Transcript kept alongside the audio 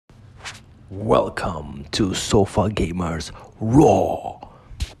Welcome to Sofa Gamers Raw.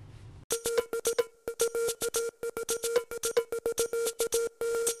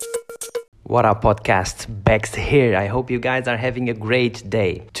 What up, podcast? Bex here. I hope you guys are having a great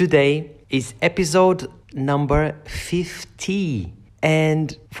day. Today is episode number 50.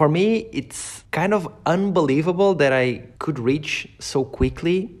 And for me, it's kind of unbelievable that I could reach so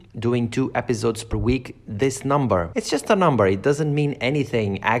quickly doing 2 episodes per week this number. It's just a number. It doesn't mean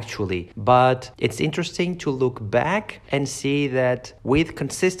anything actually, but it's interesting to look back and see that with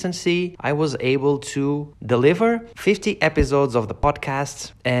consistency, I was able to deliver 50 episodes of the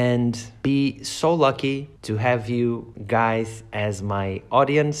podcast and be so lucky to have you guys as my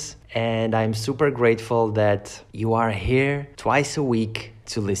audience. And I'm super grateful that you are here twice a week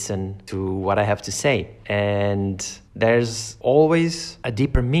to listen to what I have to say. And there's always a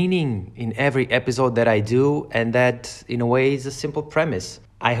deeper meaning in every episode that I do, and that in a way is a simple premise.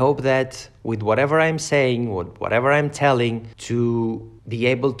 I hope that with whatever I'm saying, with whatever I'm telling, to be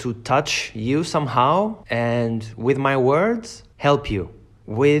able to touch you somehow, and with my words, help you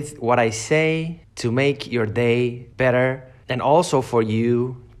with what I say to make your day better, and also for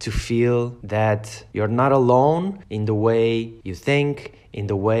you to feel that you're not alone in the way you think, in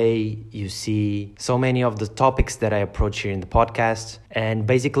the way you see so many of the topics that I approach here in the podcast. And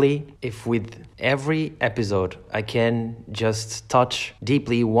basically, if with every episode I can just touch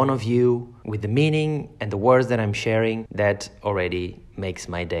deeply one of you with the meaning and the words that I'm sharing, that already makes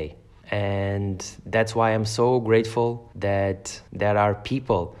my day. And that's why I'm so grateful that there are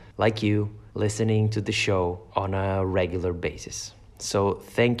people like you listening to the show on a regular basis. So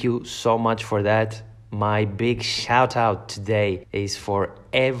thank you so much for that. My big shout out today is for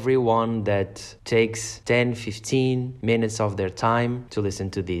everyone that takes 10-15 minutes of their time to listen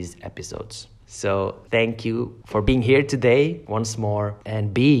to these episodes. So thank you for being here today once more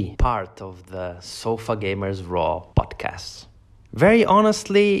and be part of the Sofa Gamers Raw podcast. Very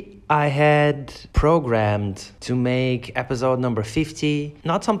honestly, I had programmed to make episode number 50,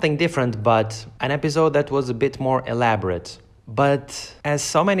 not something different, but an episode that was a bit more elaborate. But as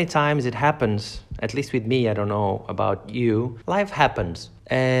so many times it happens, at least with me, I don't know about you, life happens.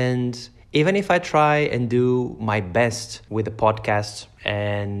 And even if I try and do my best with the podcast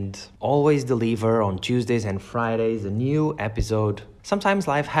and always deliver on Tuesdays and Fridays a new episode, sometimes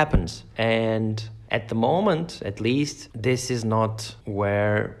life happens. And at the moment, at least, this is not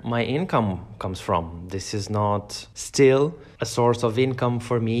where my income comes from. This is not still a source of income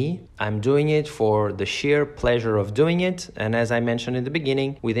for me. I'm doing it for the sheer pleasure of doing it. And as I mentioned in the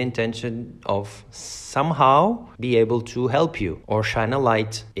beginning, with the intention of somehow be able to help you or shine a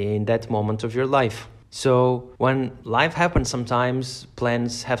light in that moment of your life. So when life happens, sometimes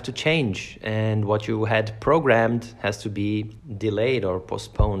plans have to change, and what you had programmed has to be delayed or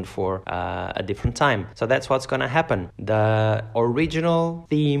postponed for a different time. So that's what's going to happen. The original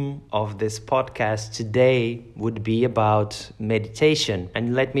theme of this podcast today would be about meditation.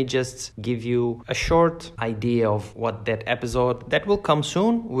 And let me just give you a short idea of what that episode that will come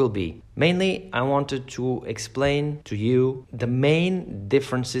soon will be. Mainly, I wanted to explain to you the main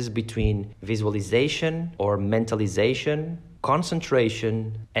differences between visualization or mentalization,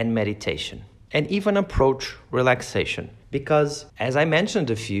 concentration, and meditation, and even approach relaxation. Because as I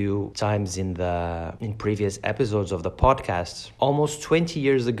mentioned a few times in previous episodes of the podcast, almost 20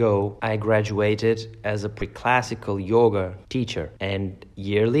 years ago, I graduated as a pre-classical yoga teacher. And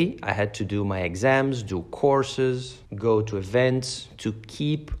yearly, I had to do my exams, do courses, go to events to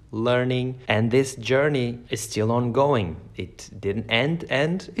keep learning. And this journey is still ongoing. It didn't end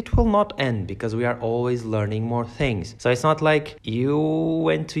and it will not end because we are always learning more things. So it's not like you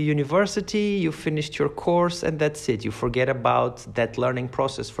went to university, you finished your course and that's it. You forget about that learning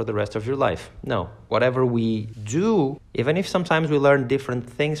process for the rest of your life. No, whatever we do, even if sometimes we learn different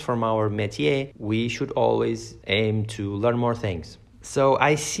things from our métier, we should always aim to learn more things. So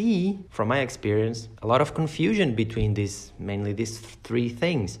I see, from my experience, a lot of confusion between mainly these 3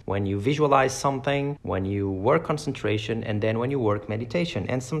 things. When you visualize something, when you work concentration, and then when you work meditation.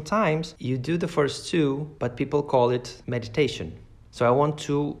 And sometimes you do the first 2, but people call it meditation. So I want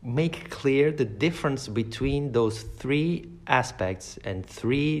to make clear the difference between those 3 aspects and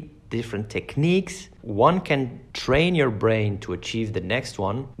 3 different techniques. One can train your brain to achieve the next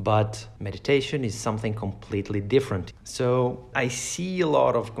one, but meditation is something completely different. So I see a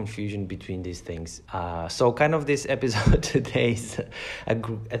lot of confusion between these things. So kind of this episode today is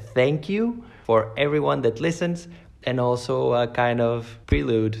a thank you for everyone that listens, and also a kind of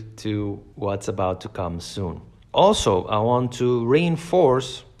prelude to what's about to come soon. Also, I want to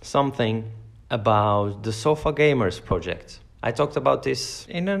reinforce something about the Sofa Gamers project. I talked about this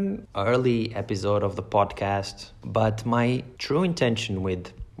in an early episode of the podcast, but my true intention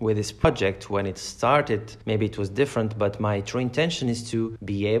with this project, when it started, maybe it was different, but my true intention is to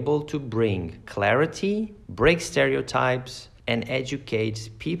be able to bring clarity, break stereotypes, and educate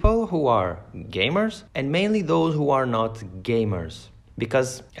people who are gamers, and mainly those who are not gamers.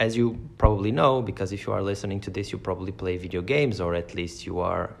 Because, as you probably know, because if you are listening to this, you probably play video games, or at least you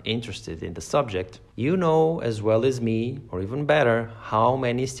are interested in the subject. You know as well as me, or even better, how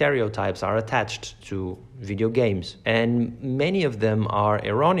many stereotypes are attached to video games. And many of them are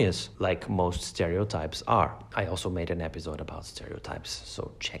erroneous, like most stereotypes are. I also made an episode about stereotypes,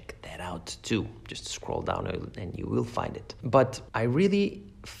 so check that out too. Just scroll down and you will find it. But I really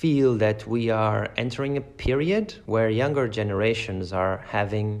feel that we are entering a period where younger generations are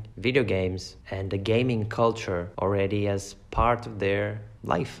having video games and the gaming culture already as part of their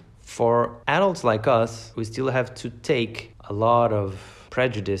life. For adults like us, we still have to take a lot of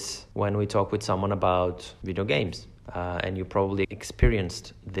prejudice when we talk with someone about video games. And you probably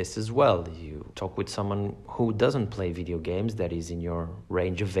experienced this as well. You talk with someone who doesn't play video games, that is in your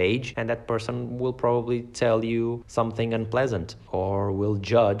range of age, and that person will probably tell you something unpleasant or will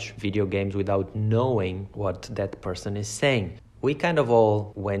judge video games without knowing what that person is saying. We kind of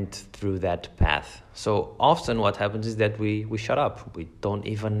all went through that path. So often what happens is that we shut up. We don't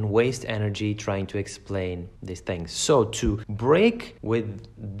even waste energy trying to explain these things. So to break with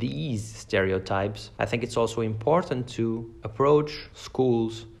these stereotypes, I think it's also important to approach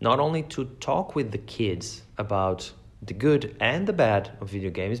schools, not only to talk with the kids about the good and the bad of video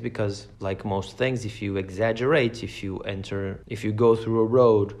games, because like most things, if you exaggerate, if you go through a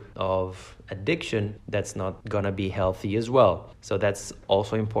road of addiction, that's not gonna be healthy as well. So that's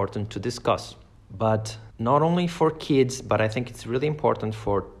also important to discuss. But not only for kids, but I think it's really important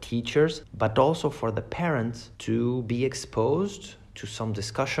for teachers, but also for the parents to be exposed to some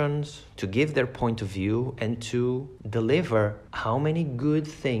discussions, to give their point of view, and to deliver how many good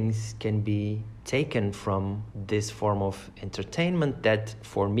things can be taken from this form of entertainment that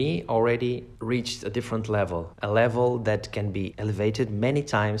for me already reached a different level, a level that can be elevated many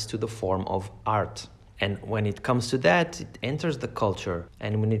times to the form of art. And when it comes to that, it enters the culture.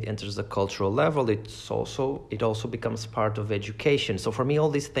 And when it enters the cultural level, it also becomes part of education. So for me, all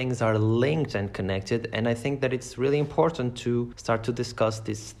these things are linked and connected. And I think that it's really important to start to discuss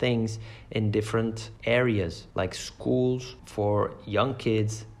these things in different areas, like schools for young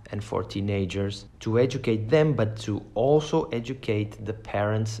kids and for teenagers, to educate them, but to also educate the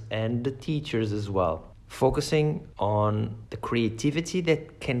parents and the teachers as well. Focusing on the creativity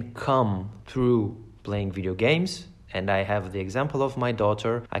that can come through playing video games. And I have the example of my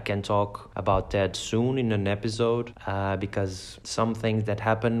daughter. I can talk about that soon in an episode because some things that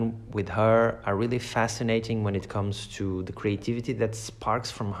happen with her are really fascinating when it comes to the creativity that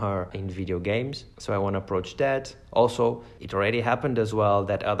sparks from her in video games. So I want to approach that. Also, it already happened as well,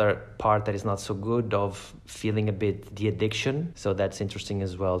 that other part that is not so good of feeling a bit the addiction. So that's interesting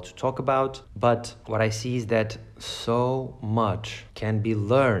as well to talk about. But what I see is that so much can be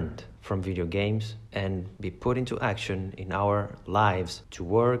learned from video games and be put into action in our lives to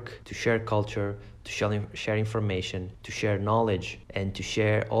work, to share culture, to share information, to share knowledge, and to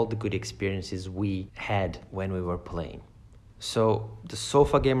share all the good experiences we had when we were playing. So the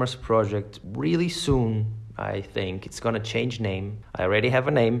Sofa Gamers project really soon, I think it's gonna change name. I already have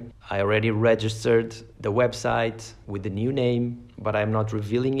a name. I already registered the website with the new name, but I'm not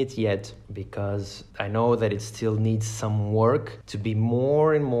revealing it yet because I know that it still needs some work to be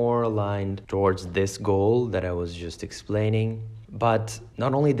more and more aligned towards this goal that I was just explaining. But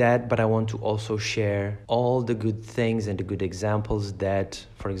not only that, but I want to also share all the good things and the good examples that,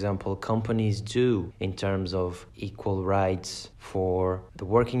 for example, companies do in terms of equal rights for the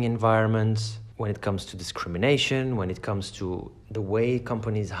working environments, when it comes to discrimination, when it comes to the way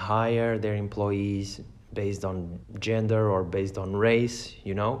companies hire their employees based on gender or based on race,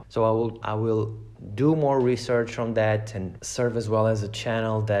 you know. So I will do more research on that and serve as well as a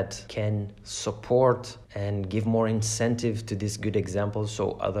channel that can support and give more incentive to these good examples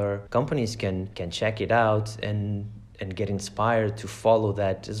so other companies can check it out and get inspired to follow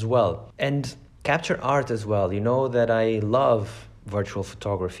that as well. And capture art as well. You know that I love virtual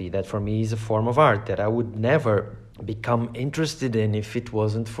photography. That for me is a form of art that I would never become interested in if it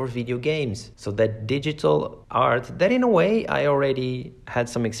wasn't for video games. So that digital art, that in a way I already had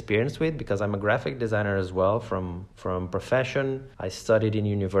some experience with, because I'm a graphic designer as well from profession. I studied in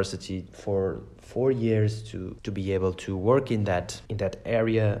university for 4 years to be able to work in that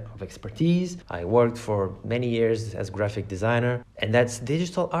area of expertise. I worked for many years as graphic designer, and that's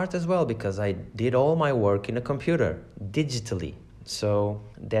digital art as well, because I did all my work in a computer digitally. So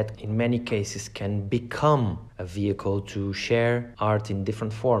that in many cases can become a vehicle to share art in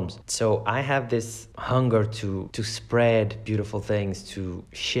different forms. So I have this hunger to spread beautiful things, to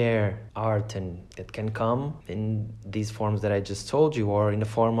share art, and that can come in these forms that I just told you, or in the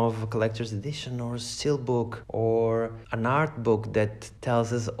form of a collector's edition, or a steelbook, or an art book that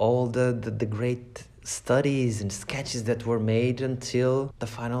tells us all the great studies and sketches that were made until the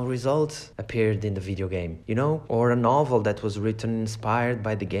final result appeared in the video game, or a novel that was written inspired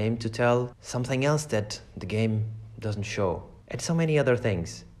by the game to tell something else that the game doesn't show, and so many other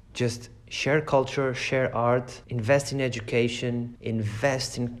things. Just share culture, share art, invest in education,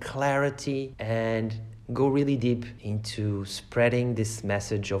 invest in clarity, and go really deep into spreading this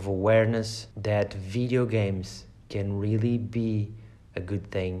message of awareness that video games can really be a good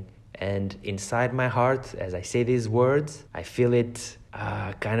thing. And inside my heart, as I say these words, I feel it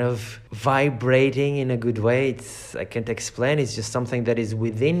kind of vibrating in a good way. I can't explain. It's just something that is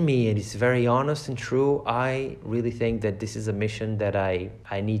within me, and it's very honest and true. I really think that this is a mission that I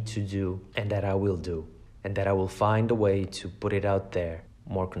need to do, and that I will do, and that I will find a way to put it out there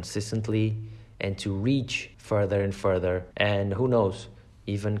more consistently and to reach further and further. And who knows,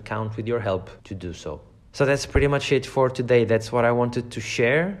 even count with your help to do so. So that's pretty much it for today. That's what I wanted to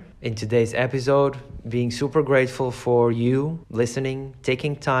share in today's episode. Being super grateful for you listening,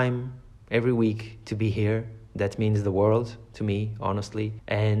 taking time every week to be here. That means the world to me, honestly.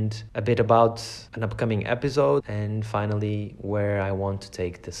 And a bit about an upcoming episode, and finally where I want to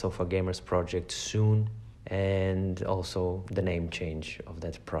take the Sofa Gamers project soon, and also the name change of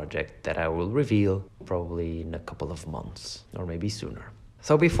that project that I will reveal probably in a couple of months, or maybe sooner.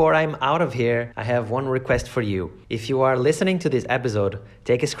 So before I'm out of here, I have one request for you. If you are listening to this episode,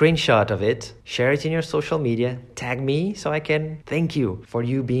 take a screenshot of it, share it in your social media, tag me so I can thank you for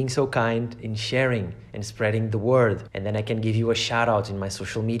you being so kind in sharing and spreading the word. And then I can give you a shout out in my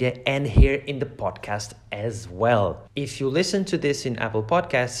social media and here in the podcast as well. If you listen to this in Apple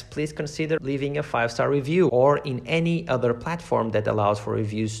Podcasts, please consider leaving a 5-star review, or in any other platform that allows for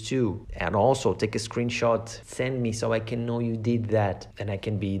reviews too. And also take a screenshot, send me so I can know you did that. And I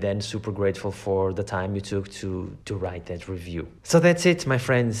can be then super grateful for the time you took to write that review. So that's it, my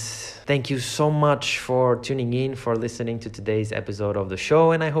friends. Thank you so much for tuning in, for listening to today's episode of the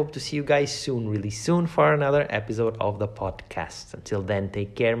show. And I hope to see you guys soon, really soon, for another episode of the podcast. Until then,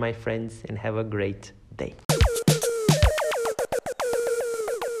 take care, my friends, and have a great day.